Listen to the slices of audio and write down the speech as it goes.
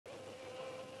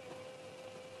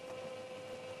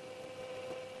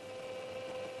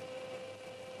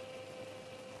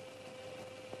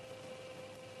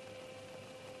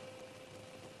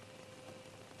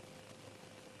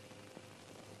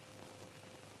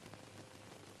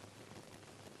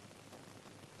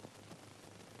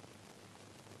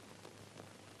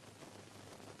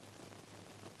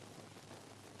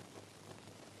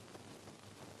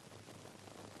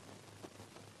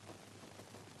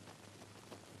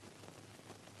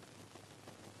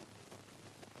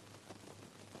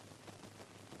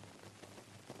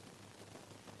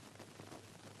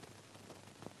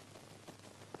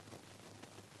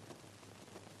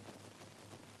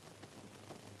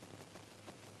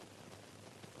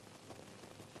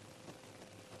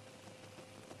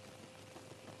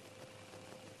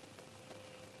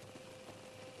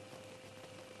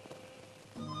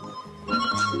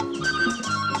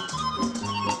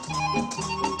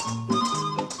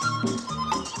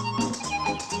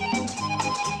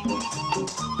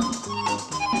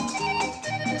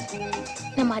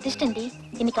நம்ம அதிர்ஷ்டண்டி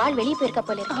இன்னைக்கு ஆள் வெளியே போயிருக்க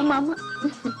போல இருக்கு. ஆமா ஆமா.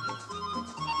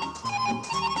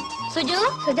 சுஜு,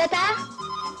 சுஜாதா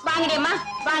வாங்கடியம்மா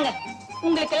வாங்க.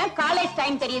 உங்களுக்கு எல்லாம் காலேஜ்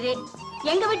டைம் தெரியுது.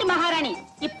 எங்க வீட்டு மகாராணி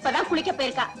இப்பதான் குளிக்க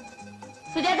போயிருக்கா.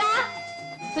 சுஜாதா,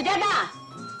 சுஜாதா,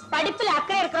 படிப்புல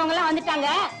அக்கறை இருக்கிறவங்க எல்லாம் வந்துட்டாங்க.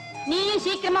 நீயும்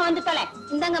சீக்கிரமா வந்து தொலை.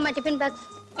 இந்தாங்கம்மா டிஃபன் பாக்ஸ்.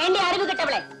 ஏண்டி அறிவு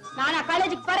கட்டவளே, நானா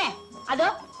காலேஜுக்கு போறேன். அதோ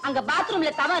அங்க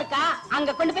பாத்ரூம்ல தவம் இருக்கா,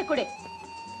 அங்க கொண்டு போய் கொடு.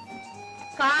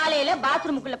 காலையில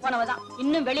பாத்ரூமுக்குள்ள போனவதான்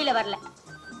இன்னும் வெளியில வரல.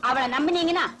 அவளை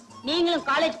நம்பினீங்கன்னா நீங்களும்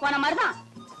காலேஜ் போன மாதிரிதான்,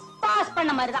 பாஸ்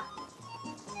பண்ண மாதிரிதான்.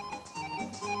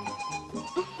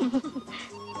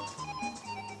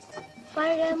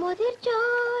 பழமுதிர்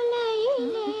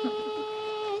சோலையிலே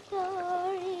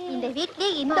இந்த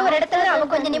வீட்லயே இந்த ஒரு இடத்துல அவ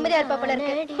கொஞ்சம் நிம்மதியா இருப்பா போல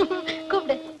இருக்கு.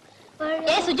 கூப்பிடு.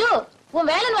 ஏ சுஜு, உன்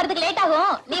வேலை வரதுக்கு லேட்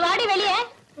ஆகும், நீ வாடி வெளியே.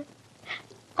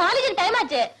 காலேஜ் டைம்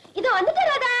ஆச்சு. இது வந்துட்டு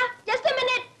Radha, just a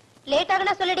minute. Late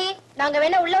ஆகனா சொல்லுடி, நாங்க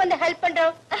வேணா உள்ள வந்து ஹெல்ப்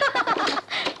பண்றோம்.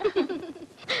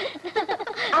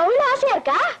 அவ்வளவு ஆசையா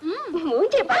இருக்கா?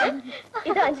 மூஞ்சி பாரு.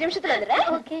 இது 5 நிமிஷத்துல வந்துடுறேன்.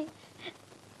 ஓகே.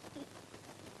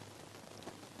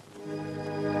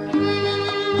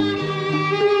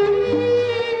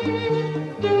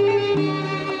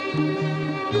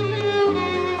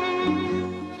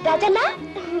 ராஜண்ணா,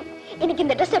 இன்னைக்கு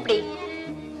இந்த ட்ரெஸ் எப்படி?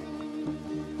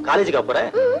 காலேஜுக்கு போற?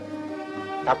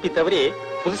 தப்பி தவறி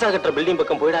புதுசா கட்டுற பில்டிங்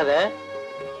பக்கம் போயிடாத,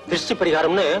 திருஷ்டி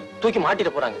பரிகாரம்னு தூக்கி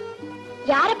மாட்டிட்டு போறாங்க.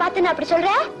 யார பார்த்து நான் அப்படி சொல்ற?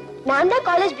 நான் தான்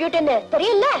காலேஜ் பியூட்டின்னு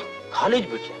தெரியல. College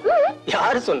beauty?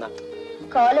 யாரு சொன்னா?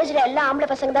 காலேஜ்ல எல்லா ஆம்பளை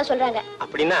பசங்க தான் சொல்றாங்க.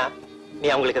 அப்படின்னா நீ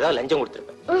அவங்களுக்கு ஏதாவது லஞ்சம்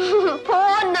கொடுத்திருப்ப.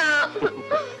 போனா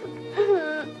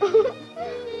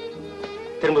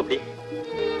திரும்ப எப்படி?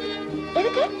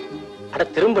 எதுக்கு? அட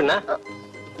திரும்புன்னா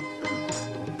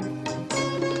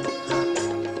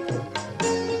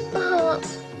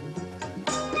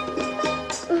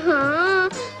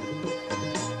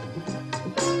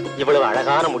இவ்வளவு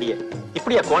அழகான முடிய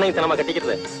இப்படியா கோணைத்தனமா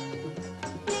கட்டிக்கிறது?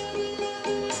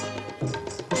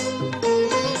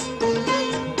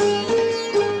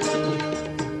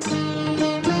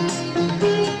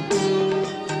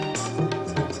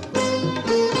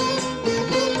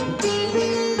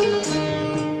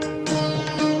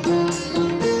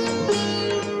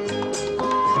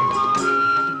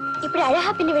 இப்படி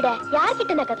அழகா பின்னி விட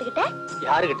யார்கிட்ட நான் கத்துக்கிட்டேன்?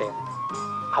 யாருகிட்ட?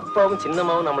 அப்பாவும்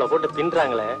சின்னம்மாவும் நம்மளை போட்டு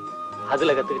பின்றாங்களே,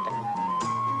 அதுல கத்துக்கிட்டேன்.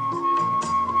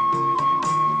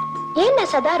 ஏன் நான்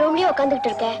சதா ரூம்லயே உட்காந்துட்டு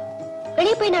இருக்கேன்?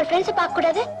 வெளியே போய் நான் ஃப்ரெண்ட்ஸ் பார்க்க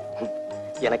கூடாது?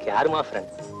 எனக்கு யாருமா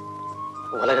ஃப்ரெண்ட்ஸ்?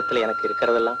 உலகத்துல எனக்கு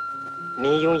இருக்கிறதெல்லாம்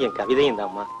நீயும் என் கவிதையும்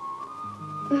தான்மா.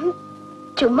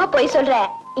 சும்மா போய் சொல்ற.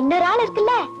 இன்னொரு ஆள்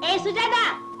இருக்குல்ல. ஏய் சுஜாதா,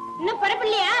 இன்னும்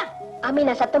பரப்பில்லையா?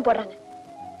 அமீனா சத்தம் போடுறாங்க.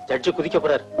 ஜட்ஜு குதிக்க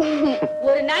போறாரு.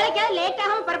 ஒரு நாளைக்கு லேட்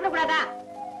ஆகாம பரப்ப கூடாதா?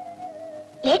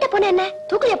 லேட்டா போன என்ன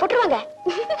தூக்குல போட்டுருவாங்க.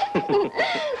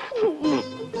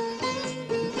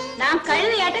 நான்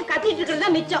கழுதையாட்டம் கத்திட்டு இருக்கிறது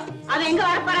தான் மிச்சம். அவ எங்க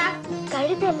வரப்போறா?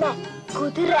 கழுதை இல்ல,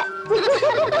 குதிரை.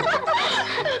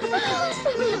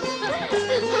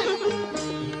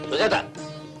 சுஜாதா,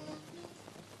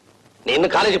 நீ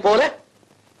இன்னும் காலேஜ் போற?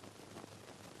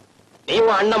 நீ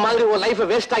உன் அண்ணன் மாதிரி உன் லைஃப்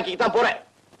வேஸ்ட் ஆக்கிட்டு தான் போற.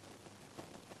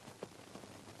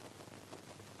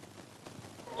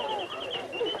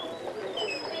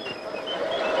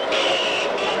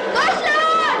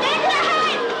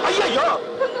 ஐயோ,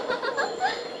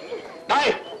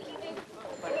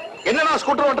 என்னடா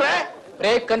ஸ்கூட்டர் ஓட்டுற?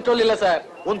 பிரேக் கண்ட்ரோல் இல்ல சார்.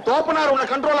 உன் தோப்பனார் உன்னை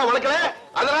கண்ட்ரோலா வளர்க்கல,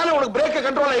 அதனால உனக்கு பிரேக்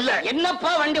கண்ட்ரோலா இல்ல.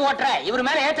 என்னப்பா வண்டி ஓட்டுற? இவர்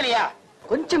மேல ஏத்தலையா?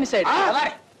 கொஞ்சம் மிஸ்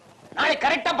ஆயிடுச்சு. நாளைக்கு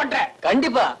கரெக்டா பண்றேன்.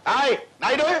 கண்டிப்பா.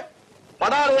 நாயுடு,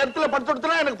 படாத இடத்துல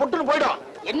படுத்துனா எனக்கு பொட்டுன்னு போயிடும்.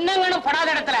 என்ன வேணும் படாத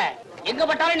இடத்துல? எங்க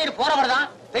பட்டாலும் நீர் போறவர் தான்.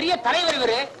 பெரிய தலைவர்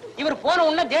இவரு. இவர் போன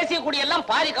உடனே தேசிய கொடி எல்லாம்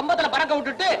பாதி கம்பத்துல பறக்க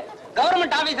விட்டுட்டு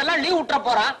கவர்மெண்ட் ஆபீஸ் எல்லாம் லீவ் விட்டுற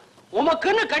போறான்.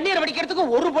 உமக்குன்னு கண்ணீர் வடிக்கிறதுக்கு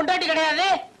ஒரு பொண்டாட்டி கிடையாது.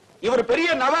 இவர் பெரிய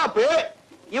நவாப்பு.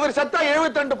 இவர் சத்தா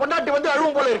 72 பொண்டாட்டி வந்து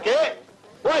அழுவும் போல இருக்கு.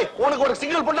 ஓய், உனக்கு ஒரு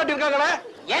சிங்கிள் பொண்டாட்டி இருக்காங்களே?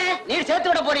 ஏன் நீர் சேர்த்து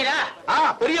விட போறீரா?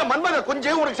 பெரிய மன்மத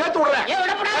கொஞ்சம் உனக்கு சேர்த்து விடுறேன். ஏன்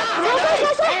விடப்படா?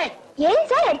 ஏன்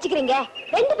சார் அடிச்சுக்கிறீங்க?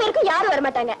 2 பேருக்கும் யாரும் வர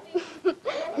மாட்டாங்க.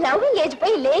 லவ்விங் ஏஜ்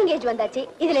போய் லேயிங் ஏஜ் வந்தாச்சு.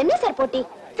 இதுல என்ன சார் போட்டி?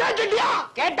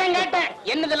 கேட்டேன்.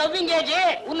 என்னது லவ்விங் ஏஜ்,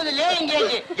 உன்னது லேயிங்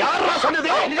ஏஜ். யாரா சொன்னது?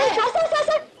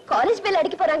 காலேஜ் பெல்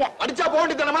அடிக்க போறாங்க. அடிச்சா போக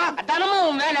வேண்டியதானமா?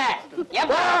 தனமும் வேலை.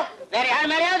 ஏப்பா வேற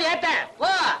யார் மேலயாவது ஏத்த போ.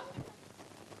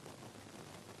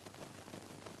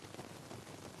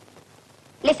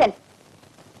 Listen.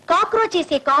 Cockroach is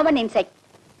a common insect.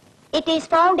 It is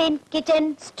found in kitchen,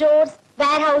 stores,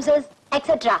 warehouses,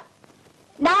 etc.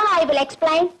 Now I will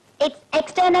explain its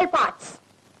external parts.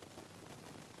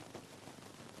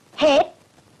 Head,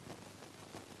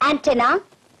 antenna,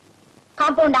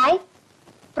 compound eye,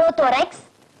 prothorax,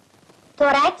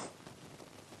 thorax,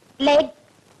 leg,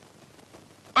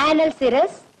 anal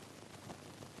cirrus,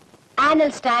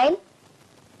 anal style,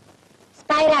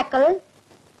 spiracle,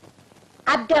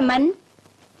 abdomen,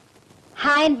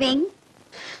 hind wing,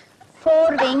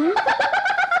 forewing.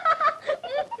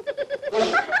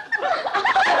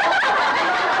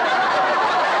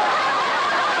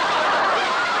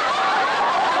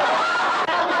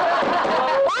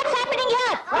 What's happening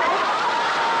here?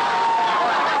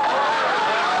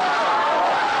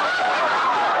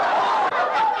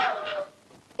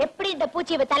 எப்படி இந்த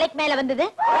பூச்சி இவ தலைக்கு மேல வந்தது?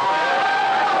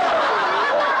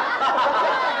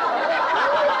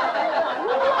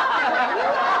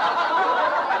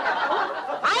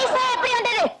 ஐசா எப்படி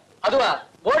வந்தது? அதுவா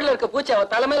போர்டுல இருக்க பூச்சி அவ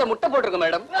தலைமையில முட்டை போட்டிருக்கு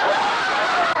மேடம்.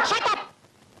 Shut up.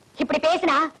 இப்படி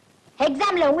பேசினா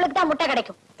எக்ஸாம்ல உங்களுக்கு தான் முட்டை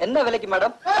கிடைக்கும். என்ன விலைக்கு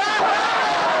madam?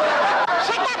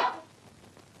 Shut up.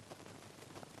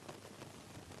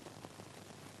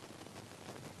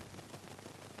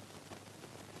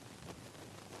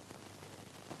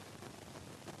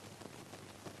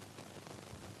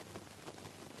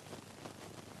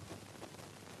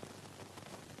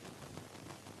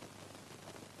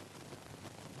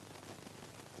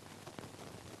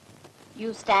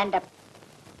 You stand up.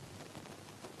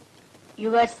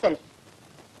 Yourself.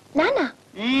 நானா?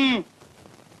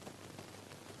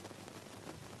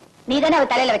 நீதானே அவ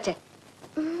தலையில வச்ச?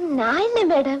 நான் என்ன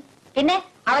மேடம்? என்ன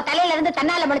அவ தலையில இருந்து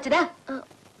தன்னால முளைச்சதா?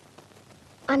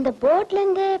 அந்த போட்ல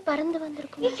இருந்து பறந்து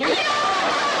வந்திருக்கும்.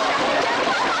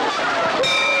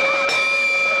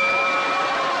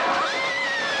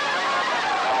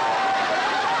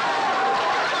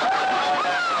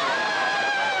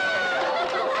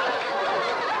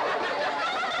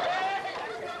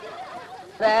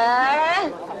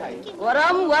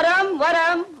 வரம் வரம்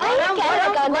வரம்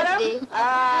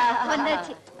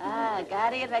வந்தாச்சு.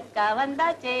 காரியக்கா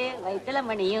வந்தாச்சு, வயிற்றுல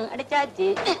மணியும் அடிச்சாச்சு.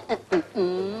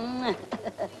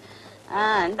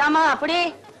 இந்தாமா அப்படி.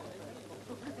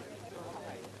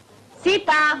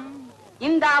 சீதா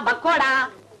இந்தா பக்கோடா,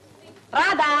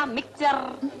 ராதா மிக்சர்,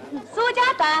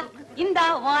 சுஜாதா இந்தா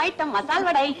ஐட்டம் மசால்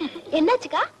வடை.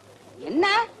 என்னாச்சுக்கா? என்ன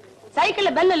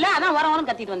சைக்கிள்ல பெல் இல்ல, அதான் வரம்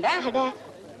கத்திட்டு வந்தேன்.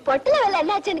 பொட்டுல வேலை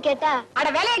என்னாச்சுன்னு கேட்டா, அட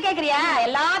வேலையை கேக்குறியா?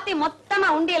 எல்லாத்தையும் மொத்தமா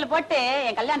உண்டியல் போட்டு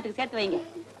என் கல்யாணத்துக்கு சேர்த்து வைங்க.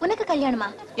 உனக்கு கல்யாணமா?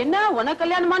 என்ன உனக்கு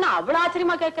கல்யாணமான அவ்வளவு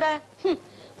ஆச்சரியமா கேக்குற?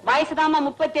 வயசுதாமா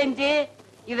 35.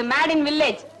 இது மேட் இன்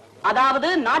வில்லேஜ், அதாவது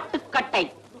நாட்டுக்கட்டை.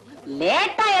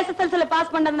 லேட்டா SSLC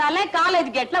பாஸ் பண்ணதுனால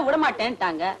காலேஜ் கேட்ல விட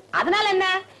மாட்டேன்ட்டாங்க. அதனால என்ன,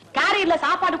 கேரியர்ல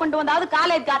சாப்பாடு கொண்டு வந்தாவது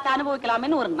காலேஜ் காத்த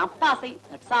அனுபவிக்கலாம்னு ஒரு நப்பாசை.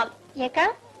 ஏக்கா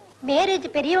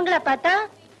மேரேஜ் பெரியவங்களா பார்த்தா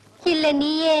இல்ல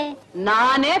நீயே?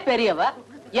 நானே பெரியவ,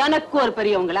 எனக்கு ஒரு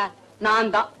பெரியவங்களா?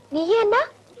 நான் தான். நீயே என்ன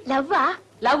லவ்வா?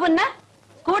 லவ்னா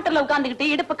ஸ்கூட்டர்ல உட்கார்ந்துகிட்டு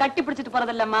இடுப்பு கட்டி பிடிச்சிட்டு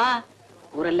போறது இல்லம்மா.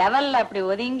 ஒரு லெவல்ல அப்படி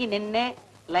ஒதுங்கி நின்னு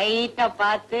லைட்டா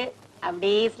பார்த்து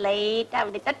அப்படியே ஸ்லைட்டா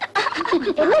அப்படி தட்ட.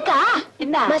 என்னக்கா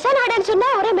என்ன மசாலா வடைன்னு சொன்னா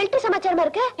ஒரே மிலிட்டரி சமாச்சாரமா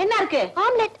இருக்கு. என்ன இருக்கு?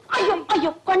 ஆம்லெட். ஐயோ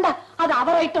ஐயோ கொண்டா, அது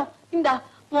அவர் ஐட்டம். இந்த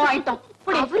உன் ஐட்டம்.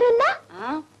 அவரு என்ன?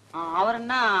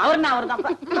 அவர்தான்.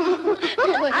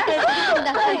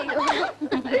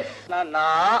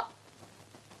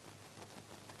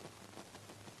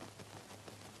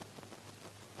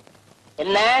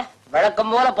 என்ன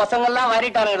வழக்கம் போல பசங்க எல்லாம்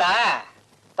மாறிட்டானுங்களா?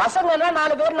 பசங்கன்னா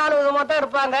 4 பேர் 4 விதமா தான்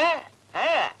இருப்பாங்க.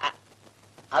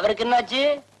 அவருக்கு என்னாச்சு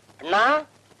அண்ணா?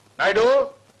 நாயுடு,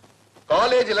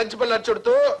 காலேஜ் லஞ்ச் பெல் அடிச்சு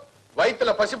கொடுத்து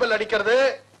வயித்துல பசிபல் அடிக்கிறது,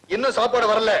 இன்னும்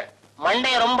சாப்பாடு வரல.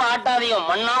 மண்டைய ரொம்ப ஆட்டாதையும்,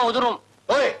 மண்ணா உதிரும்.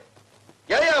 ஓய்,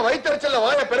 ஏயா வயிற்றுச்சல்ல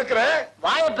வாயை பெருக்கிற?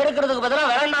 வாயை பெருக்கிறதுக்கு பதிலா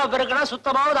வேண்டாவை பெருக்கினா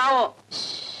சுத்தமாவது ஆகும்.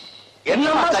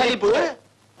 என்னமா சலிப்பு?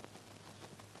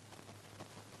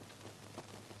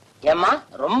 ஏம்மா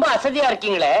ரொம்ப அசதியா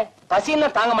இருக்கீங்களே, பசின்னா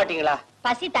தாங்க மாட்டீங்களா?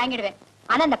 பசி தாங்கிடுவேன்,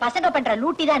 ஆனா அந்த பசங்க பண்ற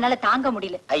லூட்டி தான் என்னால தாங்க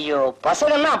முடியல. ஐயோ,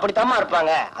 பசங்கன்னா அப்படித்தாமா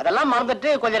இருப்பாங்க. அதெல்லாம் மறந்துட்டு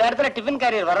கொஞ்ச நேரத்துல டிஃபன்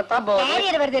கேரியர் வரத்தான் போகுது.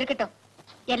 கேரியர் வருது இருக்கட்டும்,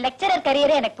 என் லெக்சரர்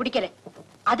கரியரே எனக்கு பிடிக்கல.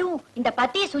 அதுவும் இந்த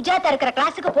பத்தி சுஜாதா இருக்கிற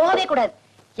கிளாஸுக்கு போகவே கூடாது.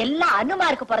 எல்லாம்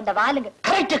அனுமாருக்கு பிறந்த வாளுங்க.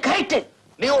 Correct correct.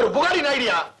 நீ ஒரு புகாரி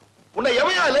நாயுடியா? உன்னை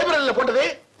எவையா லைப்ரரியில போட்டது?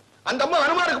 அந்த அம்மா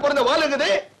அனுமாருக்கு பிறந்த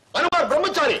வாளுங்குது. அனுமார்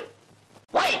பிரம்மச்சாரி.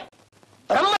 வாய்,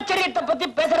 பிரம்மச்சரியத்தை பத்தி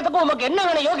பேசுறதுக்கு உமக்கு என்ன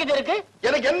வேணும் யோகிதை இருக்கு?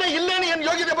 எனக்கு என்ன இல்லைன்னு என்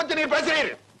யோகிதை பத்தி நீ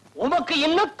பேசுறீர். உமக்கு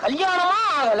இன்னும் கல்யாணமா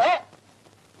ஆகல.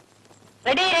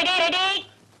 Ready ready ready.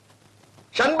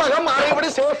 சண்பகம் அரைவிடு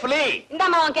சேஃப்லி.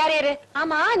 இந்தாமா உன் கேரியர்.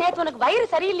 ஆமா, நேத்து உனக்கு வயிறு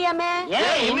சரியில்லையாமே?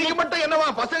 ஏன் இன்னைக்கு மட்டும் என்னவா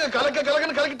பசங்க கலக்க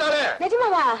கலக்கன்னு கலக்கிட்டாரே?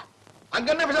 நிஜமாவா?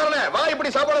 அங்க என்ன விசாரணை? வா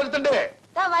இப்படி சாப்பாடு எடுத்துட்டு.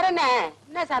 தான் வரேனே.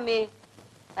 என்ன சாமி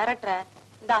வரட்டுற?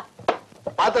 இந்தா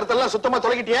பாத்திரத்தெல்லாம் சுத்தமா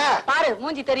தொலைக்கிட்டியா? பாரு,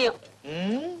 மூஞ்சி தெரியும்.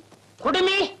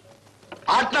 குடுமி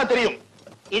ஆட்னா தெரியும்.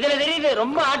 இதுல தெரியுது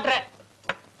ரொம்ப ஆட்டுற.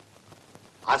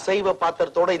 அசைவ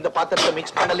பாத்திரத்தோட இந்த பாத்திரத்தை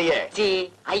மிக்ஸ் பண்ணலையே. ஜி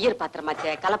ஐயர்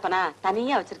பாத்திரமாச்சே, கலப்பனா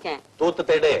தனியா வச்சிருக்கேன். தூத்து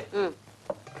தேடு.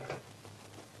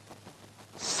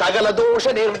 சகல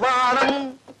தோஷ நிர்வாணம்.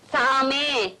 சாமி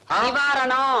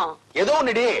நிவாரணம். ஏதோ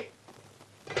நிடி.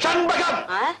 சண்பகம்.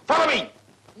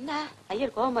 என்ன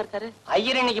ஐயர் கோவமா இருக்காரு?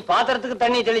 ஐயர் இன்னைக்கு பாத்திரத்துக்கு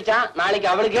தண்ணி தெளிச்சான், நாளைக்கு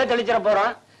அவளுக்கே தெளிச்சிட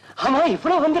போறான். ஆமா,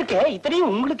 இவ்வளவு வந்திருக்கே,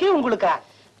 இத்தனையும் உங்களுக்கா?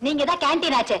 நீங்க தான்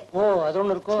கேண்டீன் ஆச்சு. ஓ, அது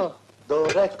ஒண்ணு இருக்கும்.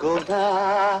 దొరకునా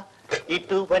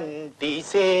ఇటువంటి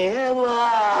సేవా.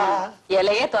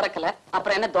 இலையே திறக்கல,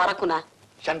 அப்புறம் என்ன துறக்குனா?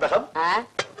 சண்பகம்,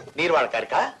 நீர்வாழ்க்கா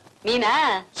இருக்கா? மீனா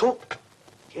சூ,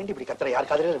 ஏண்டி இப்படி கத்துற? யார்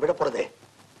காதல விட போறது?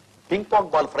 பிங்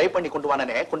பாங் பால் ஃப்ரை பண்ணி கொண்டு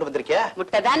வானே, கொண்டு வந்திருக்கியா?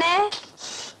 முட்டை தானே.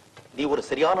 நீ ஒரு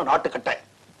சரியான நாட்டுக்கட்டை.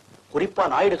 குறிப்பா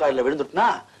நாயுடு காயில விழுந்துட்டுனா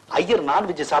ஐயர்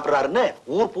நான்வெஜ் சாப்பிடுறாருன்னு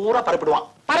ஊர் பூரா பரப்பிடுவான்.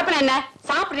 பரப்புன என்ன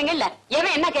சாப்பிடுறீங்க இல்ல?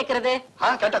 ஏன் என்ன கேக்குறது?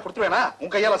 கேட்டா கொடுத்துருவேனா?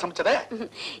 உன் கையால சமைச்சதே.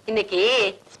 இன்னைக்கு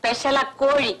ஸ்பெஷலா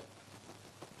கோழி.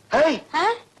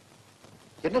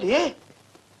 என்னடி,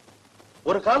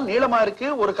 ஒரு கால் நீளமா இருக்கு,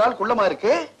 ஒரு கால் குள்ளமா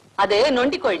இருக்கு. அது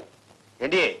நொண்டி கோழி.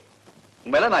 ஏண்டி,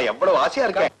 உண்மையில நான் எவ்வளவு ஆசையா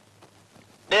இருக்கேன்.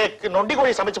 நொண்டி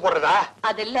கோழி சமைச்சு போடுறதா?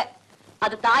 அது இல்ல,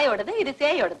 அது தாயோடது, இது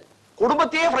சேயோடது.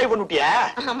 குடும்பத்தையே ஃப்ரை பண்ணிட்டியா?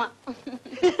 ஆமா.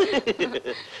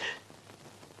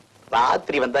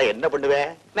 ராத்திரி வந்தா என்ன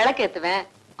பண்ணுவேன்? விளக்கேத்துவேன்.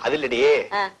 அது இல்லடி,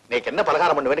 நீக்கு என்ன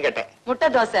பலகாரம் பண்ணுவேன்னு கேட்டேன். முட்டை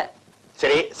தோசை.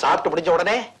 சரி, சாப்பிட்டு முடிஞ்ச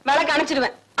உடனே விளக்கு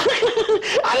அணைச்சிடுவேன்.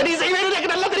 அது நீ செய்வேன்னு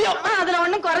எனக்கு நல்லா தெரியும். அதுல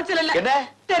ஒண்ணும் குறைச்சல் இல்ல. என்ன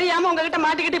தெரியாம உங்ககிட்ட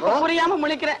மாட்டிக்கிட்டு இப்ப புரியாம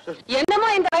முழிக்கிறேன். என்னமோ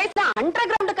இந்த வயசுல அண்டர்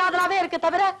கிரவுண்ட் காதலாவே இருக்கு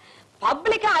தவிர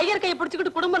பப்ளிக்கா ஐயர் கையை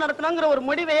பிடிச்சுக்கிட்டு குடும்பம் நடத்தணுங்கிற ஒரு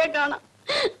முடிவையே காணோம்.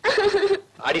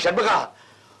 அடி சண்முகா,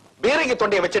 பீரங்கி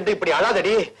தொண்டையை வச்சுட்டு இப்படி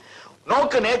அழாதடி.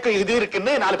 நோக்கு நேக்கு இது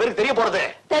இருக்குன்னு 4 பேருக்கு தெரிய போறது.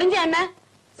 தெரிஞ்ச என்ன?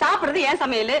 சாப்பிடுறது ஏன்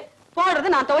சமையல்,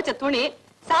 போடுறது நான் துவைச்ச துணி,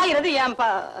 சாயிறது ஏன்பா?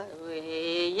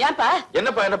 ஏன்பா?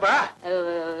 என்னப்பா? என்னப்பா?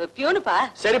 பியூனுப்பா.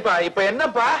 சரிப்பா, இப்ப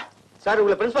என்னப்பா? சார்,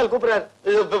 உங்களை பிரின்சிபால் கூப்பிடுறாரு.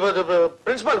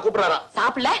 பிரின்சிபால் கூப்பிடுறாரா?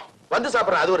 சாப்பிடல, வந்து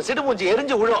சாப்பிடுறேன். அது ஒரு சிடு மூஞ்சி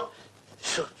எரிஞ்சு விழும்.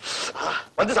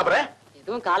 வந்து சாப்பிடுறேன்.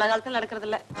 எதுவும் காலகாலத்தில் நடக்கிறது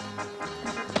இல்ல.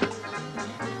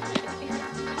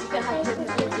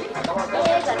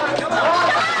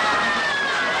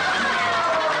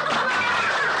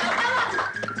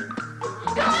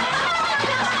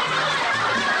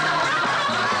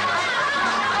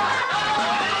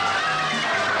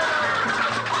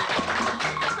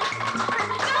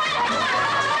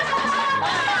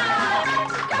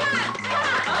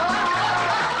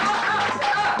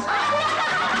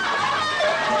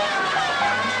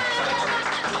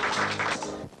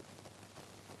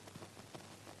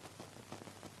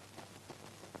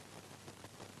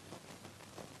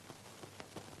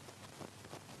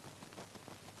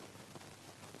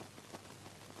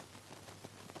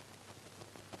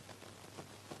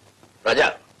 ராஜா,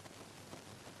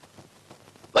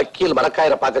 வக்கீல்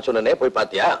மரக்காயரை பார்க்க சொன்னே, போய்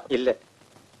பாத்தியா? இல்ல.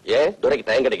 ஏன், துரைக்கு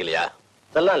டைம் கிடைக்கலையா?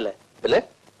 அதெல்லாம் இல்ல. இல்ல,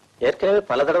 ஏற்கனவே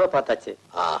பல தடவை பார்த்தாச்சு.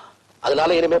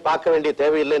 அதனால இனிமே பார்க்க வேண்டிய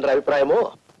தேவையில்லை என்ற அபிப்பிராயமோ?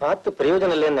 பார்த்து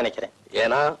பிரயோஜனம் இல்லைன்னு நினைக்கிறேன்.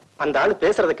 ஏன்னா அந்த ஆளு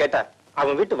பேசுறத கேட்டா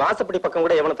அவன் வீட்டு வாசப்படி பக்கம்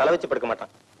கூட எவனும் தலை வச்சு படுக்க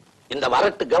மாட்டான். இந்த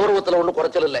வரட்டு கௌரவத்துல ஒண்ணும்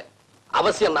குறைச்சல் இல்ல.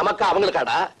 அவசியம் நமக்கா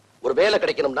அவங்களுக்காடா? ஒரு வேலை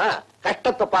கிடைக்கணும்னா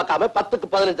கஷ்டத்தை பார்க்காம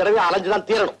 10க்கு 15 தடவை அலைஞ்சுதான்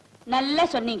தீரணும். நல்லா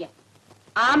சொன்னீங்க.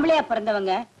 ஆம்பளையா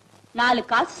பிறந்தவங்க 4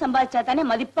 காசு சம்பாதிச்சா தானே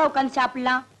மதிப்பா உட்கார்ந்து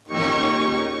சாப்பிடலாம்.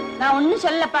 நான் ஒண்ணும்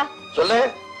சொல்லப்பா. சொல்லு,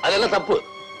 அதெல்லாம் தப்பு.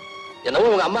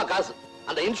 என்னவோ உங்க அம்மா காசு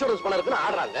அந்த இன்சூரன்ஸ் பணம் இருக்குன்னு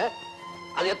ஆடுறாங்க.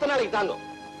 அது எத்தனை நாளைக்கு தாங்கும்?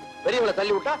 பெரியவளை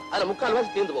தள்ளி விட்டா அதுல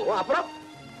 3/4 தீர்ந்து போகும். அப்புறம்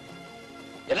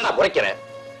என்னடா குறைக்கிற?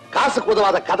 காசுக்கு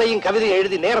உதவாத கதையும் கவிதையும்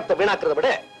எழுதி நேரத்தை வீணாக்குறத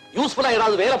விட யூஸ்ஃபுல்லா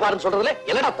ஏதாவது வேலை பாருன்னு சொல்றதுல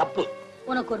என்னடா தப்பு?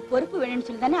 உனக்கு ஒரு பொறுப்பு வேணும்னு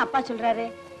சொல்லி தானே அப்பா சொல்றாரு.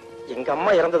 எங்க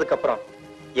அம்மா இறந்ததுக்கு அப்புறம்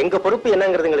எங்க பொறுப்பு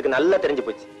என்னங்கிறது எங்களுக்கு நல்லா தெரிஞ்சு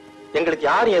போச்சு. எங்களுக்கு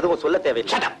யாரும் எதுவும் சொல்ல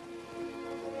தேவையில்லை.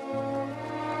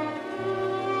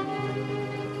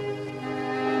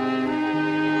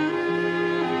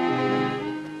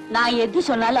 நான் எது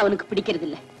சொன்னாலும் அவனுக்கு பிடிக்கிறது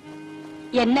இல்ல.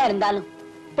 என்ன இருந்தாலும்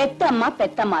பெத்தம்மா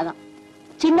பெத்தம்மா தான்,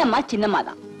 சின்னம்மா சின்னம்மா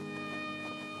தான்.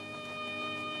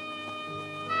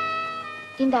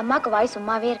 இந்த அம்மாக்கு வாய்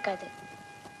சும்மாவே இருக்காது.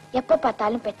 எப்ப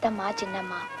பார்த்தாலும் பெத்தம்மா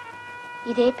சின்னம்மா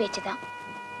இதே பேச்சுதான்.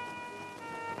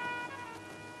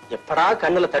 எப்படா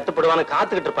கண்ணுல தட்டுப்படுவான்னு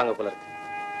காத்துக்கிட்டு இருப்பாங்க போல இருக்கு.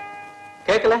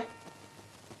 கேட்கல?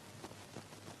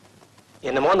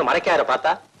 என்னமோ அந்த மரைக்காயரை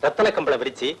பார்த்தா ரத்தன கம்பளை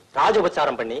விரிச்சு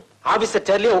ராஜோபச்சாரம் பண்ணி ஆபீசர்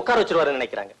சேர்லயே உட்கார வச்சிருவாருன்னு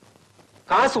நினைக்கிறாங்க.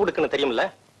 காசு கொடுக்கணும் தெரியும்ல,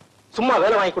 சும்மா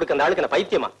வேலை வாங்கி கொடுக்க அந்த ஆளுக்கு என்ன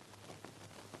பைத்தியமா?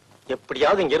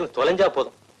 எப்படியாவது இங்க இருந்து தொலைஞ்சா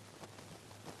போதும்,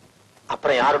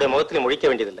 அப்புறம் யாருடைய முகத்திலும் முழிக்க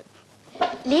வேண்டியதில்லை.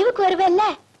 லீவுக்கு வருவேல்ல,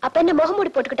 அப்ப என்ன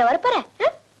முகமூடி போட்டுக்கிட்ட வரப்போற?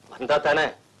 வந்தா தானே.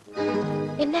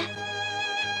 என்ன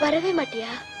வரவே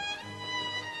மாட்டியா?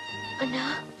 அண்ணா,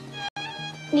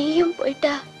 நீயும்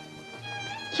போயிட்டா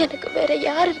எனக்கு வேற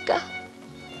யார் இருக்கா?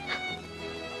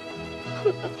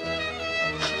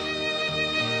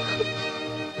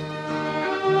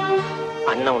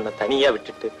 அண்ணன் உன்னை தனியா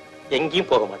விட்டுட்டு எங்கேயும்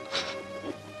போக மாட்டேன்.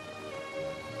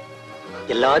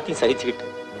 எல்லாத்தையும் சகிச்சுக்கிட்டு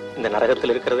இந்த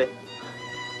நரகத்தில் இருக்கிறதே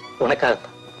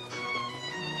உனக்காகத்தான்.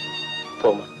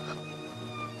 போமா,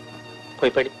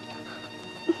 போய் படி.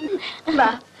 வா.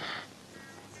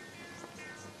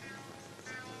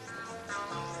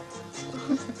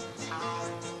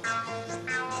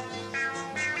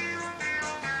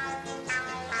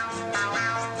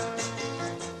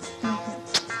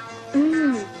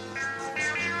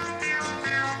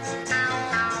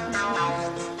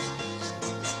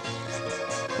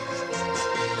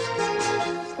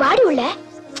 வாடி உள்ள.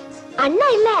 அண்ணா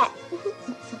இல்ல,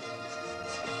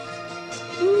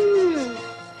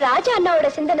 ராஜா அண்ணாவோட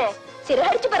சிந்தனை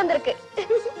சிறகடிச்சு பறந்திருக்கு.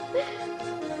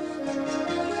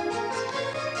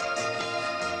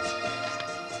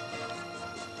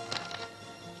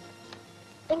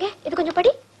 எங்க இது கொஞ்சம்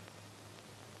படி.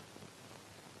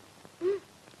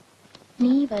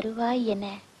 நீ வருவாய்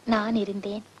என நான்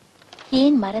இருந்தேன்,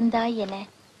 ஏன் மறந்தாய் என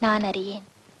நான் அறியேன்.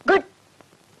 குட்.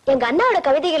 எங்க அண்ணாவோட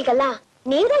கவிதைகளுக்கெல்லாம்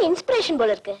நீதான் இன்ஸ்பிரேஷன்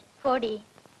போல இருக்கு. போடி.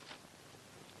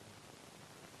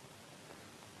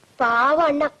 பாவ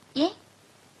அண்ணா. ஏன்?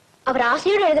 அவர்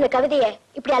ஆசையோடு எழுதின கவிதைய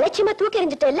இப்படி அலட்சியமா தூக்கி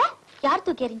எறிஞ்சிட்டல்ல? யார்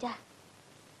தூக்கி எறிஞ்சா?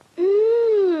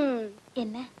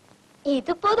 என்ன?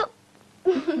 இது போதும்.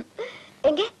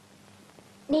 எங்க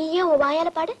நீயே உன்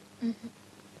வாயால பாடு.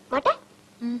 மாட்ட?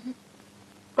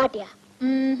 மாட்டியா?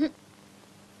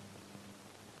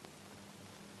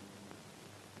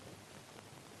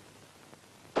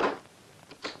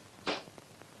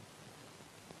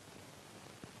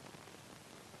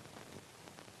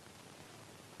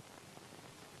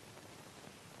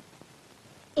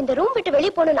 இந்த ரூம் விட்டு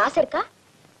வெளியே போகணும்னு ஆசை இருக்கா?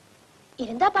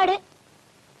 இருந்தா பாடு.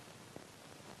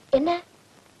 என்ன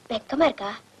வெக்கமா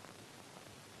இருக்கா?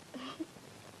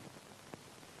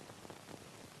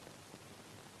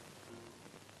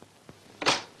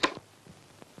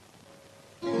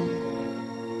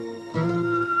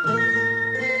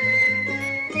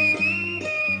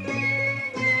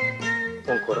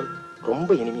 உன் குரல்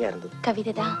ரொம்ப இனிமையா இருந்தது.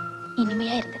 கவிதை தான்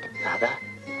இனிமையா இருந்தது. ராதா,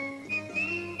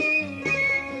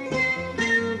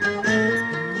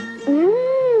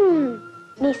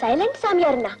 நீ சைலண்ட்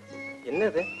சாமியாருண்ணா.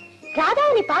 என்னது?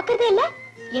 ராதாவை நீ பாக்குறதே இல்ல?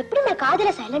 எப்படி நான் காதல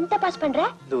சைலண்டா பாஸ் பண்ற?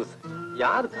 லூஸ்.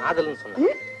 யாரு காதல்னு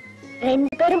சொன்ன?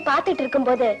 ரெண்டு பேரும் பாத்துட்டு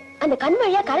இருக்கும்போது அந்த கண்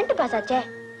வழியா கரண்ட் பாஸ் ஆச்சே.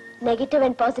 நெகட்டிவ்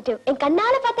அண்ட் பாசிட்டிவ் என்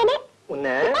கண்ணால பார்த்தனே.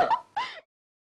 உன்ன